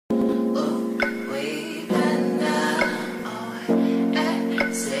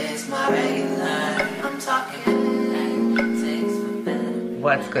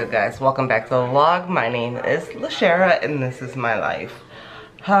What's good, guys? Welcome back to the vlog. My name is Lashera and this is my life.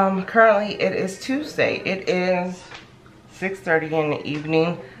 Currently it is Tuesday. It is 6:30 in the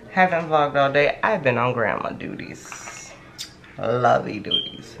evening. Haven't vlogged all day. I've been on grandma duties. Lovey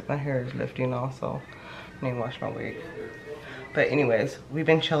duties. My hair is lifting also. I need to wash my wig. But anyways, we've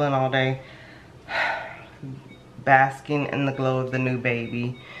been chilling all day. Basking in the glow of the new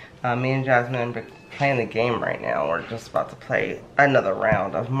baby. Me and Jasmine are playing the game right now. We're just about to play another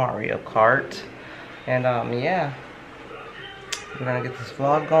round of Mario Kart. And yeah, we're gonna get this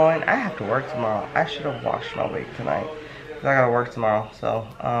vlog going. I have to work tomorrow. I should have washed my wig tonight because I gotta work tomorrow. So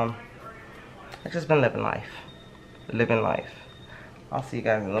I've just been living life. I'll see you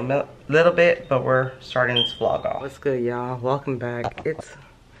guys in a little bit, but we're starting this vlog off. What's good, y'all? Welcome back.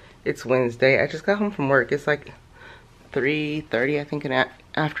 It's Wednesday. I just got home from work. It's like 3:30, I think, in the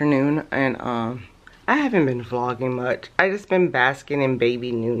afternoon, and I haven't been vlogging much. I just been basking in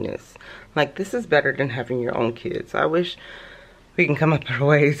baby newness. Like, this is better than having your own kids. I wish we can come up with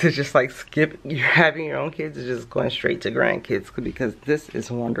ways to just like skip having your own kids and just going straight to grandkids, because this is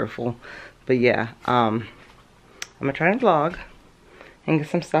wonderful. But yeah, I'm gonna try to vlog and get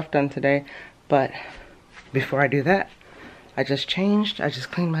some stuff done today. But before I do that, I just changed, I just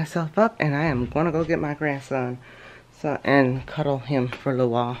cleaned myself up, and I am gonna go get my grandson and cuddle him for a little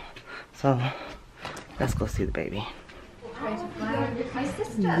while. So let's go see the baby. Look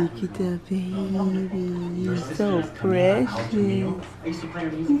at the baby, you're so precious. Look at the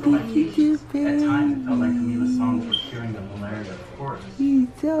baby, he's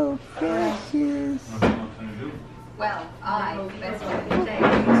so precious. Well, I best wear the day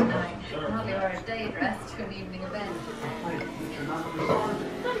tonight. Normally wear a day dress to an evening event.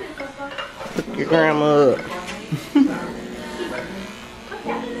 Look your grandma up.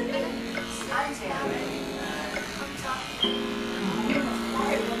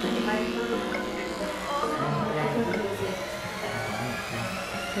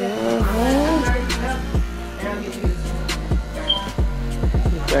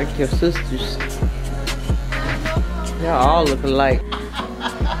 Like your sisters. Y'all all look alike.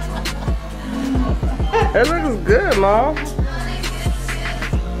 It looks good, Mom.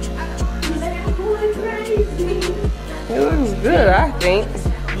 It looks good, I think.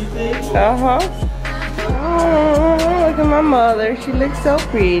 You think? Uh-huh. Oh, look at my mother. She looks so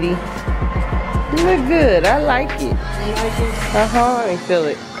pretty. You look good. I like it. You like it? Uh-huh. Let me feel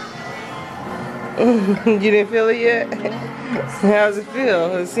it. You didn't feel it yet? How does it feel?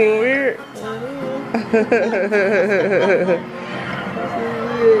 Does it seem weird?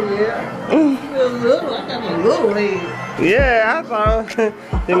 Yeah. Feel little. I got a little head. Yeah, I thought.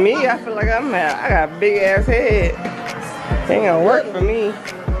 To me, I feel like I got a big ass head. It ain't gonna work for me.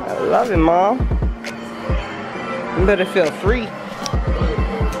 I love it, Mom. You better feel free.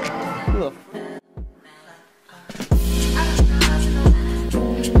 Look.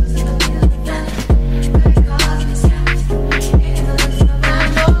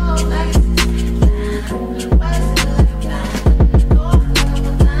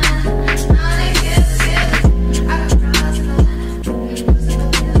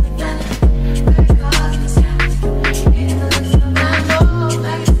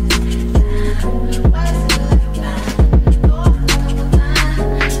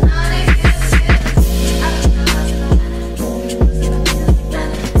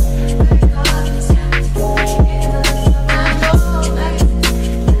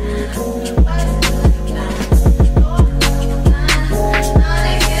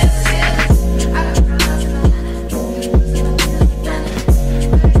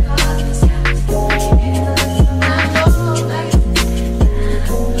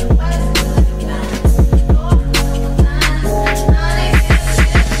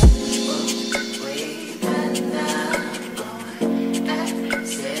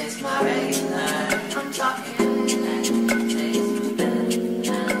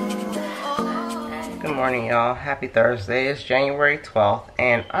 Good morning, y'all. Happy Thursday. It's January 12th,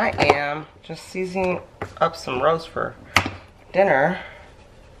 and I am just seasoning up some roast for dinner.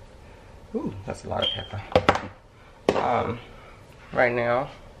 Ooh, that's a lot of pepper. Right now,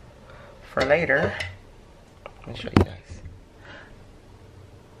 for later, let me show you guys.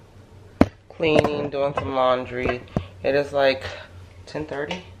 Cleaning, doing some laundry. It is like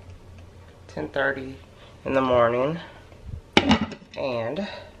 10:30 in the morning, and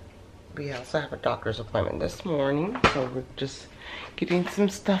we also have a doctor's appointment this morning, so we're just getting some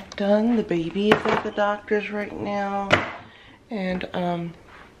stuff done. The baby is at the doctor's right now, and I'm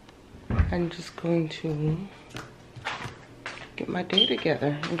just going to get my day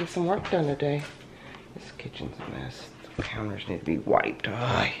together and get some work done today. This kitchen's a mess. Counters need to be wiped.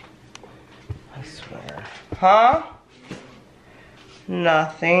 I swear. Huh?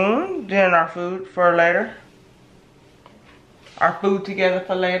 Nothing. Doing our food for later. Our food together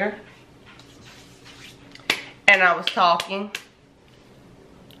for later. And I was talking.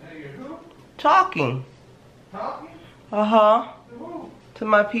 Talking. Talking? Uh-huh. To who? To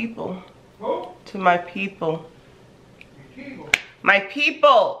my people. Who? To my people. Your people. My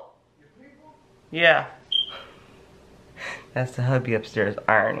people! Your people? Yeah. That's the hubby upstairs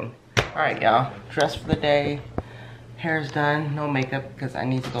ironing. Alright, y'all. Dressed for the day. Hair's done. No makeup because I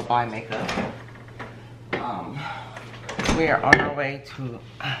need to go buy makeup. We are on our way to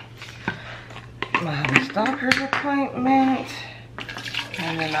my hubby's doctor's appointment.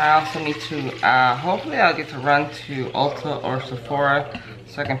 And then I also need to, hopefully I'll get to run to Ulta or Sephora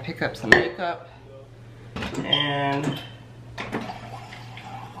so I can pick up some makeup. And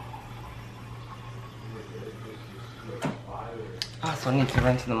I also need to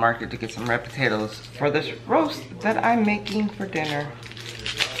run to the market to get some red potatoes for this roast that I'm making for dinner.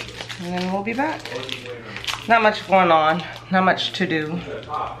 And then we'll be back. Not much going on, not much to do.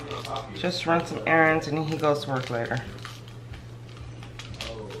 Just run some errands and he goes to work later.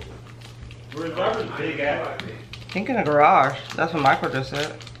 Where's Robert's big at? I think in the garage. That's what Michael just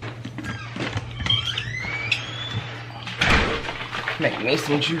said. Make me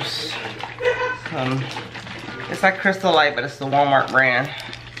some juice. It's like Crystal Light, but it's the Walmart brand.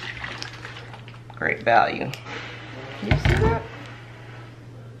 Great value. Can you see that?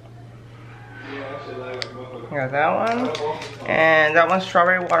 Got that one. And that one's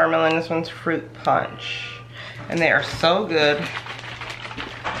strawberry watermelon. This one's fruit punch. And they are so good.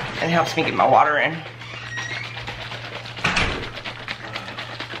 And it helps me get my water in.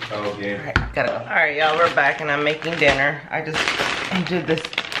 Okay. Alright, gotta go. Alright, y'all, we're back and I'm making dinner. I just did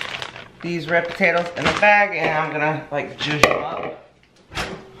these red potatoes in a bag and I'm gonna like juice them up.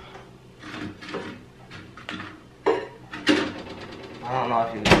 I don't know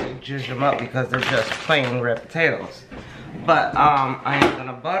if you can juice them up because they're just plain red potatoes. But I am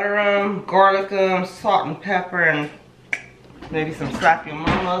gonna butter them, garlic them, salt and pepper, and maybe some slap your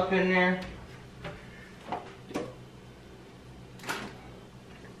mama up in there.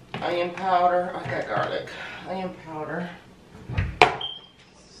 Onion powder, I got garlic. Onion powder.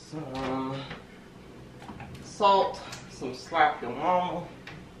 Some salt, some slap your mama.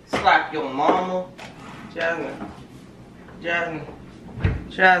 Slap your mama. Jasmine. Jasmine.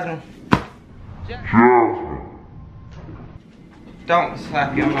 Jasmine. Jasmine. Don't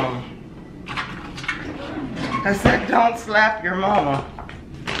slap your mama. I said don't slap your mama.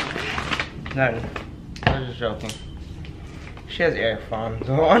 No, I was just joking. She has earphones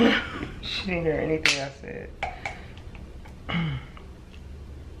on. She didn't hear anything I said.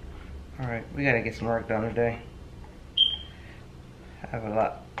 Alright, we gotta get some work done today. I have a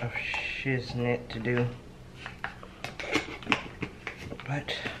lot of shiznit to do.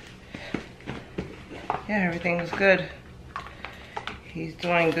 But yeah, everything's good. He's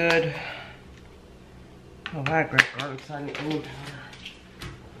doing good. Oh, I got garlic side and onion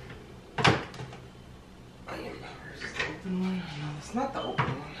powder. Onion powder is the open one. No, it's not the open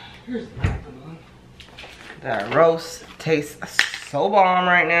one. Here's the open one. That roast tastes so bomb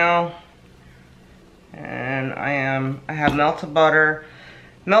right now. And I have melted butter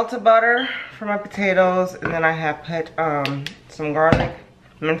for my potatoes, and then I have put some garlic,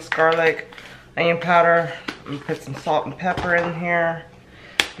 minced garlic, onion powder, and put some salt and pepper in here.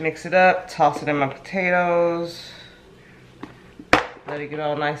 Mix it up, toss it in my potatoes, let it get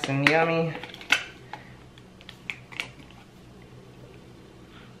all nice and yummy.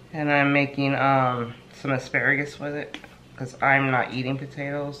 And I'm making some asparagus with it because I'm not eating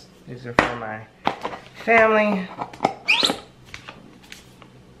potatoes. These are for my family.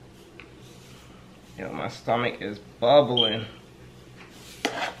 Yo, my stomach is bubbling.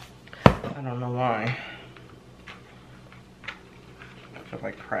 I don't know why. I feel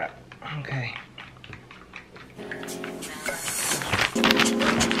like crap. Okay.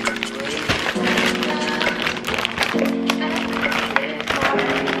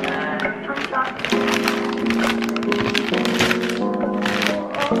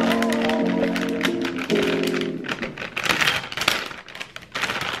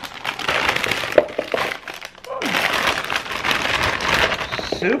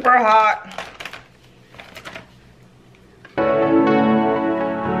 Super hot.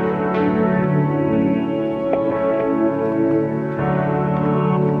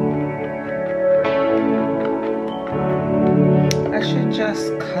 I should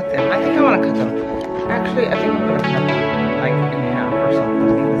just cut them. I think I want to cut them. Actually, I think I'm going to cut them like in half or something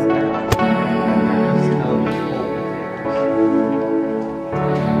because they're so cool.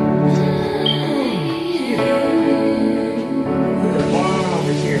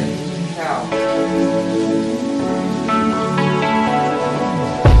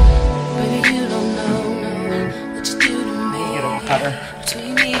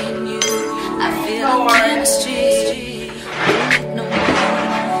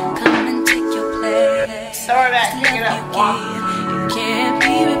 Pick it up. You can't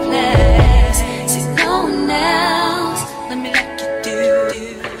be replaced. See no one else, let me like you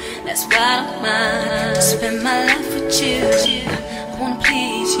do. That's why I don't mind to spend my life with you. I wanna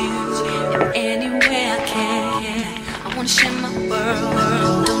please you in any way I can. I wanna share my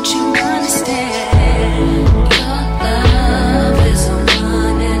world, don't you understand? Your love is a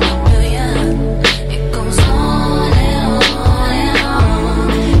one in a billion. It goes on and on and on.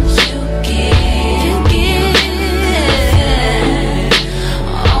 You give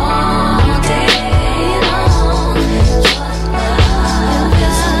all day long. Your love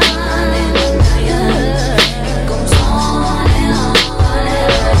is a one in a billion. It goes on and on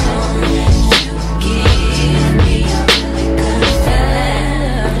and on. You give me a really good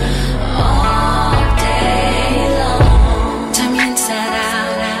feeling all day long. Turn me inside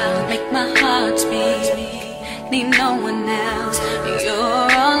out, make my heart beat. Need no one else, you're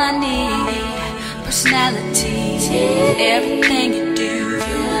all I need. Personality, everything you do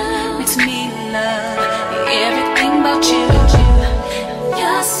makes me love everything about you.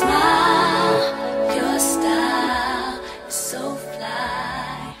 Your smile, your style is so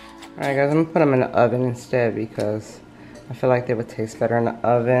fly. Alright guys, I'm gonna put them in the oven instead because I feel like they would taste better in the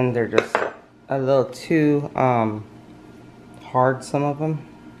oven. They're just a little too hard, some of them.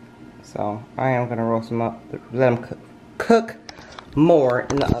 So I am gonna roast them up, let them cook more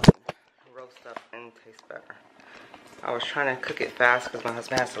in the oven. Roast up and taste better. I was trying to cook it fast because my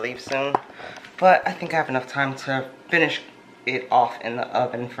husband has to leave soon, but I think I have enough time to finish it off in the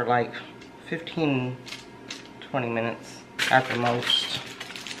oven for like 15-20 minutes at the most.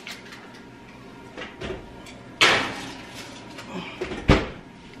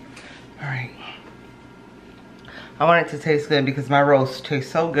 Alright. I want it to taste good because my roast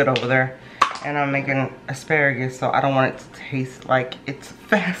tastes so good over there. And I'm making asparagus, so I don't want it to taste like it's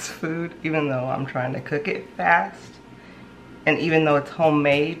fast food, even though I'm trying to cook it fast. And even though it's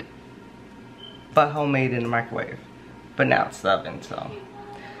homemade, but homemade in the microwave. But now it's the oven, so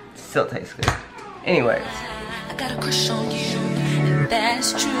it still tastes good. Anyways. I got a crush on you, and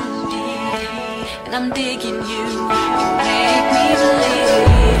that's true, dear. And I'm digging you, make me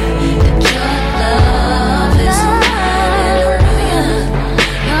believe that your love is a one in a million.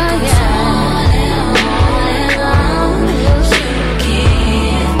 It goes on and on and on. You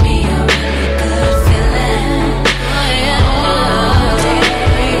give me a really good feeling all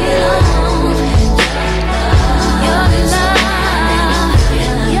day long. Your love,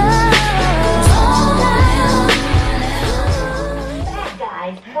 goes on and on. Bad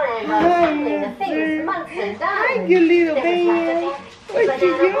guys plan on stealing the things months and Hi, you little man. What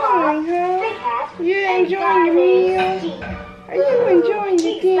you doing, huh? You enjoying your meal? Are you enjoying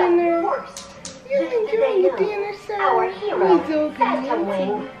your dinner? You enjoying your dinner, sir? Our hero, He's so Phantom Wing,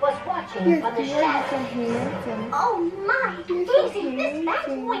 handsome. was watching Yes, from the he is so shadows. handsome. Oh my, Daisy, this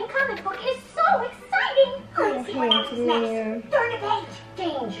Phantom Wing comic book is so exciting! Let's see what happens next. Turn the page.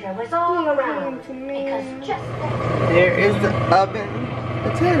 Danger was all around because just then... There is the oven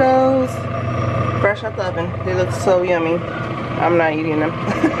potatoes. Fresh out the oven. They look so yummy. I'm not eating them. No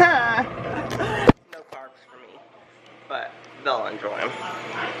carbs for me, but they'll enjoy them.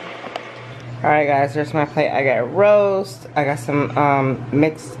 Alright guys, there's my plate. I got roast. I got some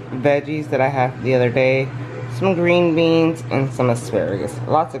mixed veggies that I had the other day. Some green beans and some asparagus.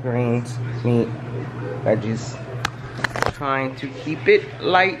 Lots of greens, meat, veggies. Trying to keep it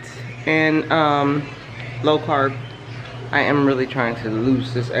light and low carb. I am really trying to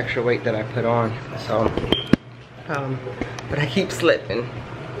lose this extra weight that I put on. So, but I keep slipping.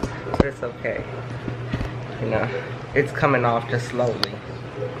 But it's okay. You know, it's coming off just slowly.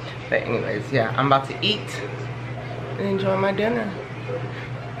 But anyways, yeah, I'm about to eat and enjoy my dinner.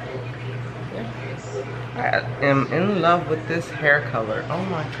 Yeah. I am in love with this hair color. Oh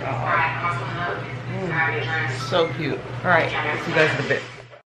my god. So cute. Alright, see you guys in a bit.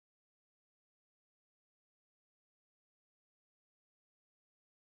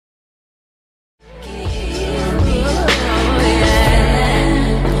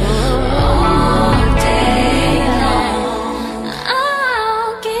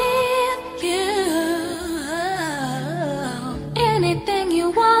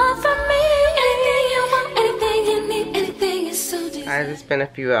 Guys, it's been a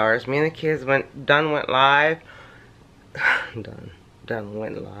few hours. Me and the kids went live. Went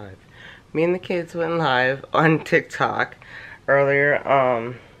live. Me and the kids went live on TikTok earlier.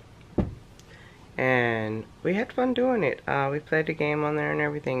 And we had fun doing it. We played the game on there and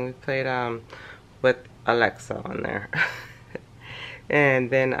everything. We played with Alexa on there. And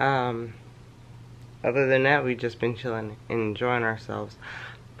then other than that, we've just been chilling and enjoying ourselves.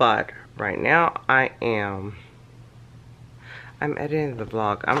 But right now I am I'm editing the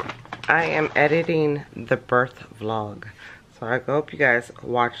vlog. I am editing the birth vlog. So I hope you guys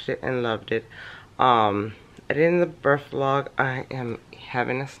watched it and loved it. Editing the birth vlog, I am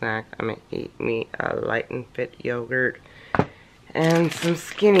having a snack. I'm gonna eat me a Light and Fit yogurt and some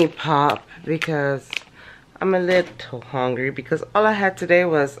Skinny Pop because I'm a little hungry, because all I had today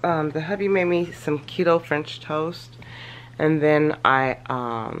was the hubby made me some keto French toast. And then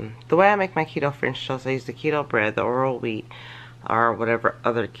the way I make my keto French toast, I use the keto bread, the Oral Wheat, or whatever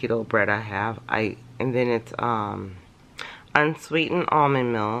other keto bread I have. And then it's unsweetened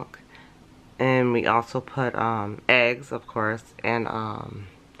almond milk, and we also put eggs, of course, and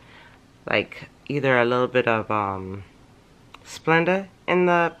like either a little bit of Splenda in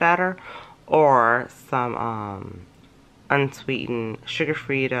the batter, or some unsweetened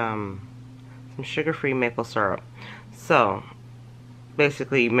sugar-free some sugar-free maple syrup. So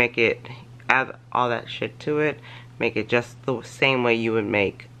basically add all that shit to it, make it just the same way you would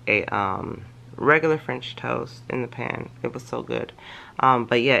make a regular French toast in the pan. It was so good.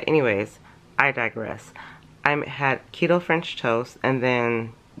 But yeah, anyways, I digress. I had keto French toast, and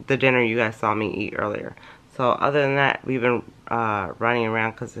then the dinner you guys saw me eat earlier. So other than that, we've been running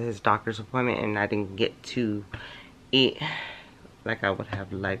around because of his doctor's appointment, and I didn't get to eat like I would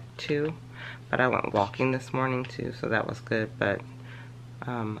have liked to. But I went walking this morning too, so that was good. But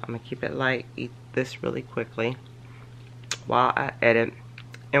I'm gonna keep it light, eat this really quickly while I edit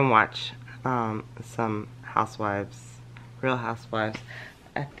and watch some Housewives, Real Housewives.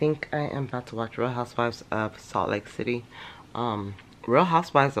 I think I am about to watch Real Housewives of Salt Lake City. Real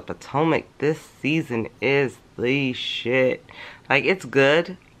Housewives of Potomac this season is the shit. Like, it's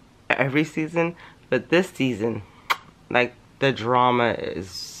good every season, but this season, like, the drama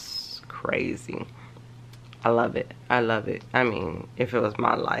is crazy. I love it. I love it. I mean, if it was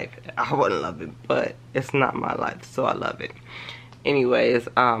my life, I wouldn't love it, but it's not my life, so I love it. Anyways,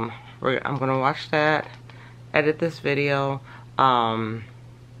 I'm gonna watch that, edit this video. Oh,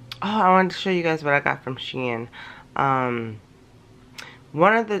 I wanted to show you guys what I got from Shein.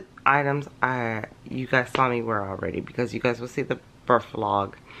 One of the items you guys saw me wear already, because you guys will see the birth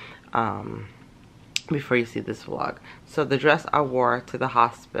vlog before you see this vlog. So the dress I wore to the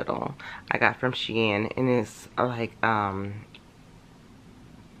hospital I got from Shein, and it's like I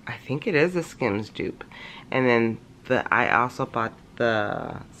think it is a Skims dupe. And then I also bought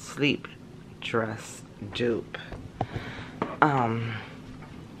the sleep dress dupe from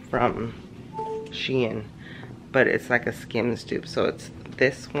Shein, but it's like a Skims dupe. So it's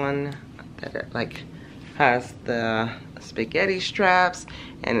this one that it like has the spaghetti straps,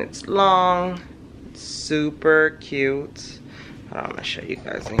 and it's long, it's super cute. Hold on, I'm gonna show you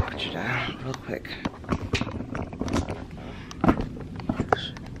guys. Let me put you down real quick.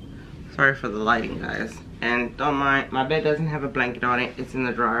 Sorry for the lighting, guys, and don't mind, my bed doesn't have a blanket on it. It's in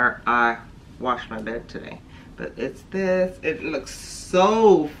the dryer. I washed my bed today, but it's this. It looks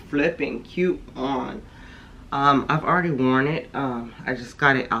so flipping cute on. I've already worn it. I just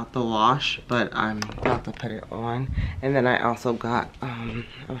got it out the wash, but I'm about to put it on. And then I also got,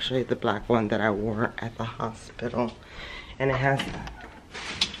 I'll show you the black one that I wore at the hospital. And it has,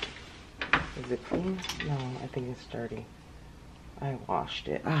 is it clean? No, I think it's dirty. I washed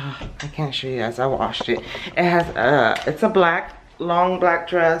it. I can't show you guys. I washed it. It has, it's a black, long black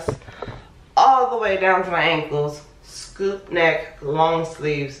dress, all the way down to my ankles. Scoop neck, long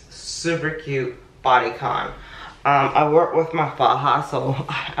sleeves, super cute. Bodycon. I work with my faja, so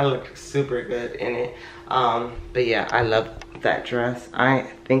I look super good in it. But yeah, I love that dress. I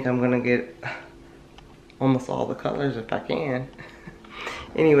think I'm gonna get almost all the colors if I can.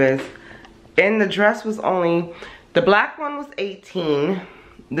 Anyways, and the dress was only, the black one was 18,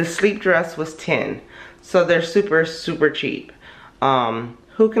 the sleep dress was 10. So they're super, super cheap.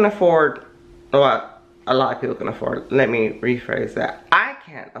 Who can afford, well, a lot of people can afford, let me rephrase that. I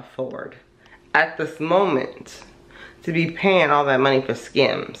can't afford at this moment to be paying all that money for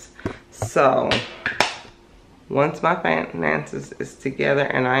Skims. So once my finances is together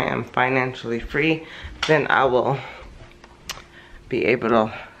and I am financially free, then I will be able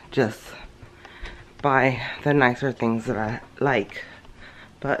to just buy the nicer things that I like.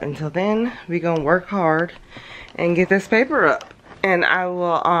 But until then, we gonna work hard and get this paper up. And I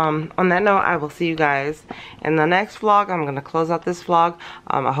will, on that note, I will see you guys in the next vlog. I'm going to close out this vlog.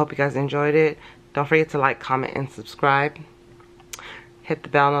 I hope you guys enjoyed it. Don't forget to like, comment, and subscribe. Hit the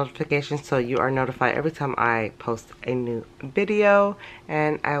bell notification so you are notified every time I post a new video.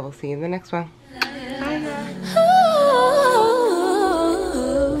 And I will see you in the next one.